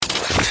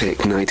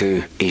Vic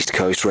Naidu, East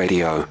Coast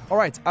Radio. All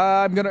right,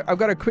 I've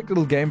got a quick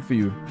little game for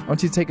you. I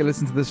want you to take a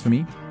listen to this for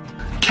me.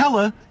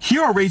 Kella,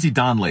 here are Razy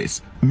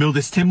Donlace.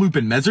 Mildis Timloop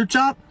and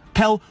Meserjop.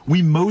 Pell,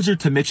 we Moser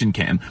to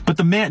Michincam, but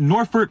the man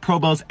Norfert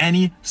Probels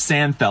any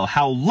Sandfell.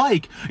 How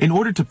like, in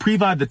order to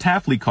previve the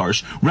Taffly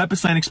Karsh,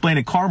 Repislan explain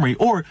a Carmery,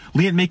 or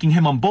Leant making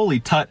him umboli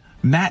tut,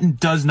 Matin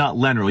does not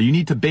Leneral. You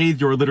need to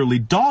bathe your literally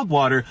dog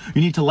water,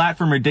 you need to lat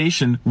for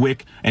Merdation,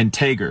 Wick, and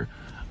Tager.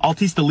 I'll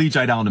teach the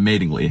Leegi down to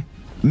matingly.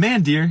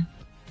 Man, dear.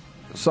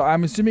 So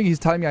I'm assuming he's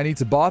telling me I need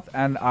to bath,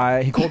 and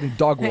he called me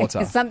dog water.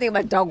 It's something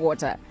about dog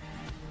water.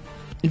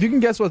 If you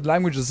can guess what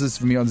language this is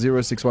for me on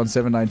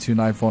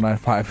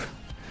 0617929495,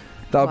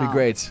 that would be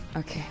great.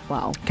 Okay,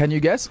 wow. Can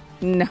you guess?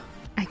 No,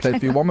 I Play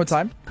it for you cannot. one more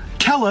time.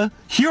 Kella,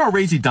 here are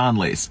Razy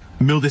Donlace.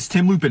 Mildis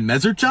Timloop and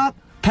Meserjop.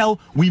 Pell,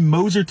 we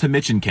Moser to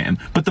Michincam,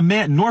 but the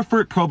man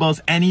Norfert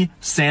Probels any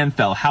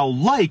Sandfell. How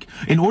like,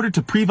 in order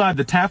to previve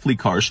the Taffly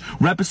Karsh,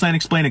 Repislan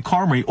explain a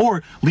Carmery,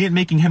 or Leant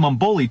making him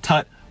umboli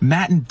tut,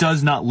 Matin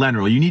does not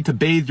Leneral. You need to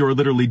bathe your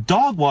literally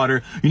dog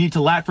water, you need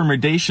to lat for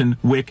Merdation,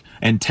 Wick,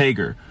 and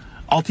Tager.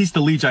 I'll teach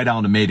the Leegi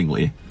down to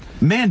matingly.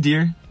 Man,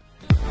 dear.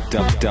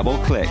 Double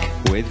click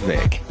with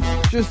Vic.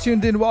 Just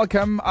tuned in,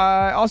 welcome.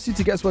 I asked you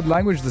to guess what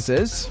language this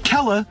is.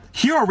 Kella,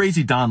 here are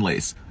Razy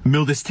Donlace.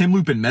 Mildis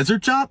Timloop and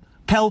Meserjop.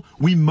 Pell,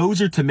 we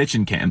Moser to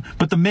Michincam,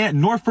 but the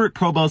man Norfert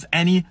Probels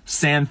any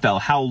Sandfell.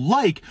 How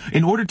like,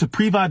 in order to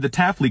previve the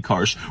Taffly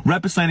Karsh,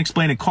 Repislan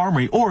explain a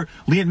Carmery, or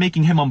Leant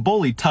making him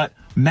umboli tut,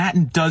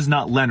 Matin does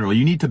not Leneral.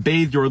 You need to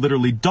bathe your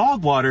literally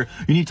dog water,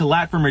 you need to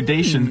lat for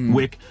Merdation,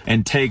 Wick,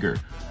 and Tager.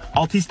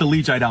 I'll teach the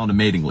Leegi down to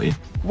matingly.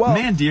 Well,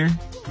 Man, dear.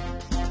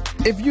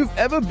 if you've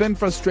ever been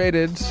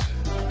frustrated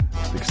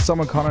because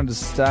someone can't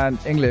understand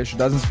English,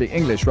 doesn't speak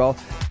English, well,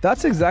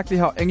 that's exactly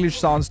how English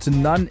sounds to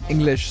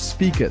non-English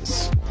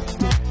speakers.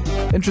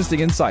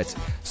 Interesting insights.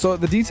 So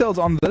the details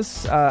on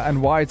this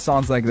and why it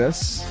sounds like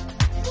this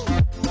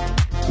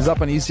is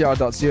up on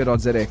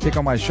ecr.co.za. Click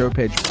on my show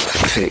page.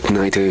 Vic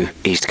Naidu,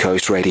 East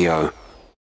Coast Radio.